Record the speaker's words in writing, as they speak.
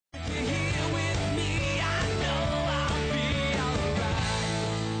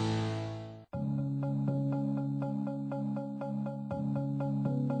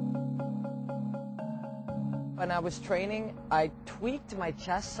When I was training, I tweaked my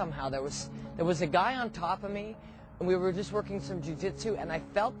chest somehow. There was a guy on top of me, and we were just working some jiu-jitsu, and I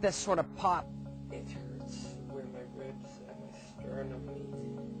felt this sort of pop. It hurts where my ribs and my sternum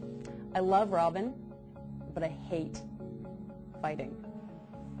meet. I love Robin, but I hate fighting.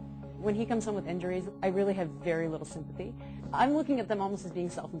 When he comes home with injuries, I really have very little sympathy. I'm looking at them almost as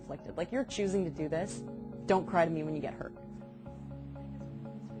being self-inflicted. Like, you're choosing to do this. Don't cry to me when you get hurt.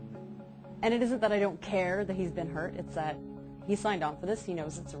 And it isn't that I don't care that he's been hurt. It's that he signed on for this. He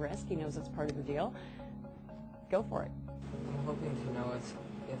knows it's a risk. He knows it's part of the deal. Go for it. I'm hoping to know if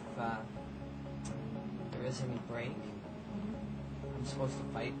there is any break. I'm supposed to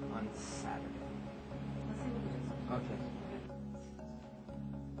fight on Saturday. Okay.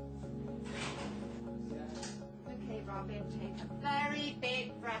 Okay, Robin, take a very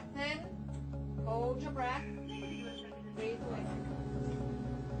big breath in. Hold your breath. Breathe away.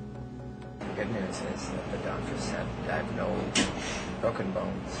 The good news is that the doctor said I have no broken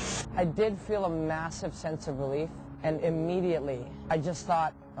bones. I did feel a massive sense of relief, and immediately I just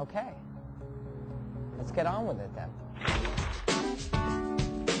thought, okay, let's get on with it then.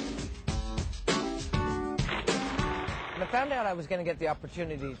 When I found out I was going to get the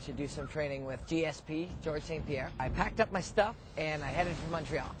opportunity to do some training with GSP, George St-Pierre, I packed up my stuff and I headed for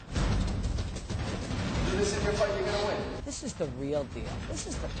Montreal. This is your fight, you're gonna win. This is the real deal. This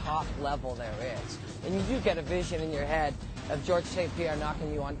is the top level there is. And you do get a vision in your head of George St-Pierre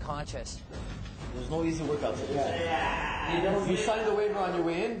knocking you unconscious. There's no easy workouts. Yeah. You signed the waiver on your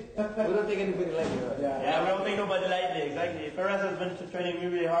way in. We don't take anybody lightly. Right? Yeah, we don't take nobody lightly, exactly. Perez has been training me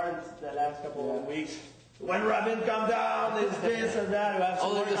really hard the last couple of weeks. When Robin come down, there's this and that. We have to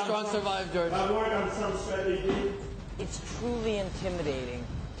only the strong survive, George. I work on some strategy. It's truly intimidating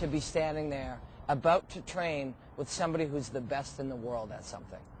to be standing there about to train with somebody who's the best in the world at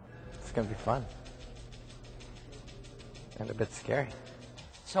something. It's going to be fun. And a bit scary.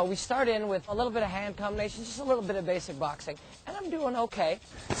 So we start in with a little bit of hand combinations, just a little bit of basic boxing, and I'm doing okay.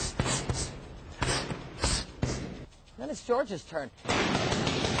 Then it's George's turn.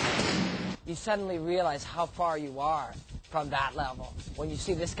 You suddenly realize how far you are from that level when you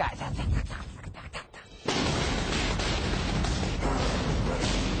see this guy.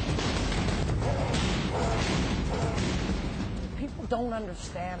 People don't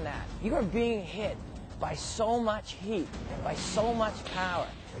understand that. You are being hit by so much heat, by so much power.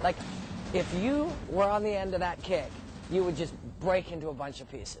 Like, if you were on the end of that kick, you would just break into a bunch of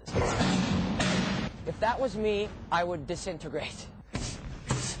pieces. If that was me, I would disintegrate.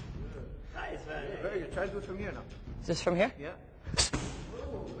 Nice, man. Very good. Try to do it from here now. Is this from here? Yeah. That's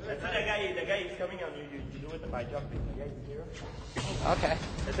why the guy is coming on you. You do it by jumping. The guy is here. Okay.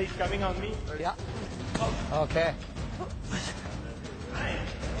 That's why he's coming on me. Yeah. Okay.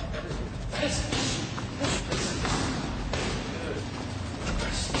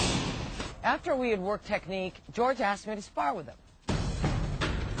 After we had worked technique, George asked me to spar with him.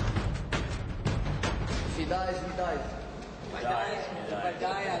 If he dies, he dies. If I die, I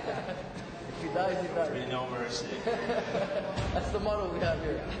die. If he dies, he dies. Really no mercy. That's the motto we have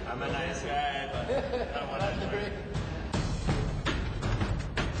here. I'm a nice guy, but I want to drink.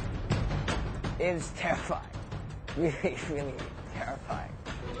 It is terrifying. Really, really terrifying.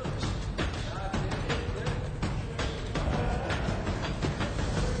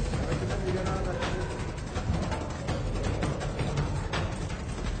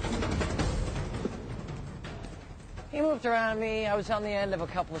 He moved around me. I was on the end of a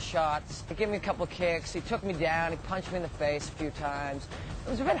couple of shots. He gave me a couple of kicks. He took me down. He punched me in the face a few times. It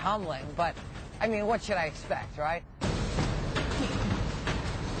was a bit humbling, but, I mean, what should I expect, right?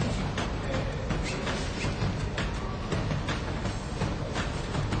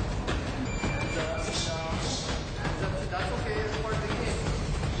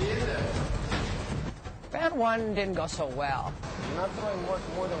 Round one didn't go so well. You're not throwing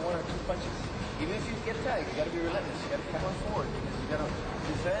more than one or two punches. Even if you get tagged, you got to be relentless. You got to keep on forward because you got to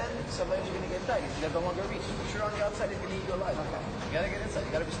defend. Sometimes you're going to get tagged. If you have the longer reach, for sure on the outside, it's going to eat you alive. Okay. You got to get inside.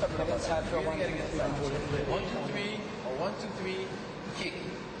 You got to be stubborn. Come inside. You really got to get inside. 1, 2, 3, or 1, 2, 3, kick.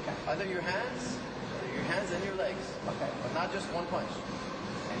 Okay. Either your hands and your legs. Okay. But not just one punch.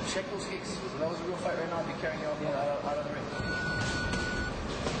 And check those kicks. If that was a real fight right now, I'd be carrying you off out of the ring.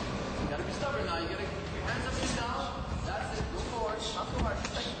 You got to be stubborn now. You got to keep your hands up and down. That's it. Go forward. Not too hard.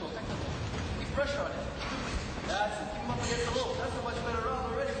 Technical. Keep pressure on it. That's it. Keep him up against the rope. That's a much better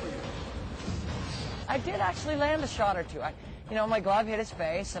round already for you. I did actually land a shot or two. My glove hit his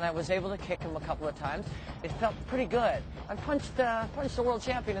face, and I was able to kick him a couple of times. It felt pretty good. I punched the world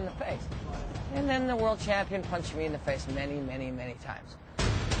champion in the face. And then the world champion punched me in the face many, many, many times.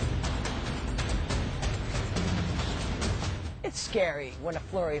 It's scary when a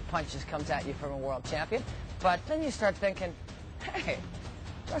flurry of punches comes at you from a world champion, but then you start thinking, hey,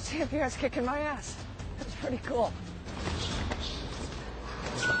 St-Pierre's kicking my ass. That's pretty cool.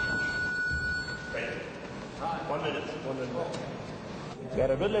 Wait. 1 minute. 1 minute. He's got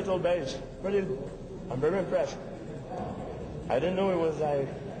a good little base. I'm very impressed. I didn't know it was like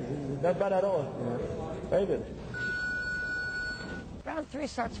not bad at all. Very good. Round 3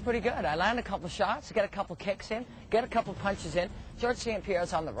 starts pretty good. I land a couple shots, get a couple kicks in, get a couple punches in. George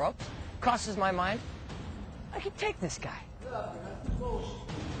St-Pierre's on the ropes. Crosses my mind, I could take this guy.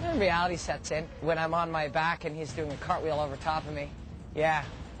 Then reality sets in when I'm on my back and he's doing a cartwheel over top of me. Yeah,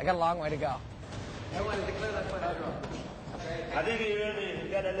 I got a long way to go. I want to declare that fight a draw. I think he really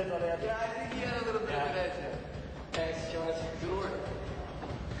got a little edge. Yeah, I think he had a little bit of an edge there. Thanks, George. Good work.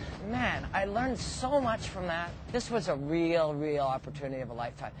 Man, I learned so much from that. This was a real, real opportunity of a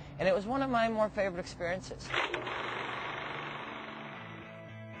lifetime. And it was one of my more favorite experiences.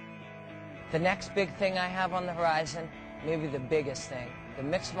 The next big thing I have on the horizon, maybe the biggest thing, the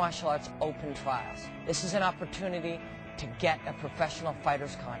Mixed Martial Arts Open Trials. This is an opportunity to get a professional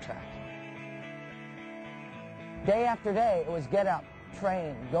fighter's contract. Day after day, it was get up,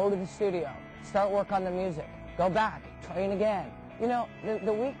 train, go to the studio, start work on the music, go back, train again. You know,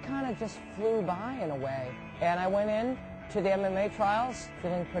 the week kind of just flew by in a way, and I went in to the MMA trials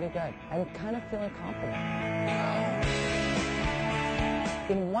feeling pretty good. I'm kind of feeling confident.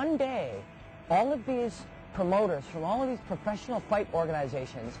 In one day, all of these promoters from all of these professional fight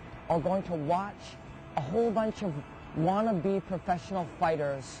organizations are going to watch a whole bunch of wannabe professional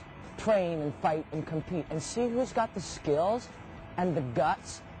fighters train and fight and compete and see who's got the skills and the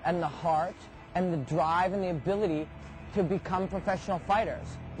guts and the heart and the drive and the ability to become professional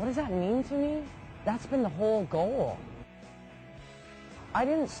fighters. What does that mean to me? That's been the whole goal. I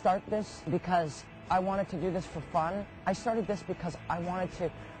didn't start this because I wanted to do this for fun. I started this because I wanted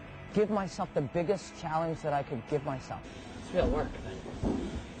to give myself the biggest challenge that I could give myself. It's real work, but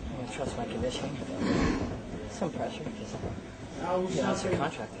I'm going to trust my conditioning. Some pressure, because you know, it's a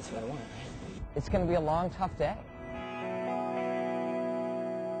contract, that's what I want. It's going to be a long, tough day.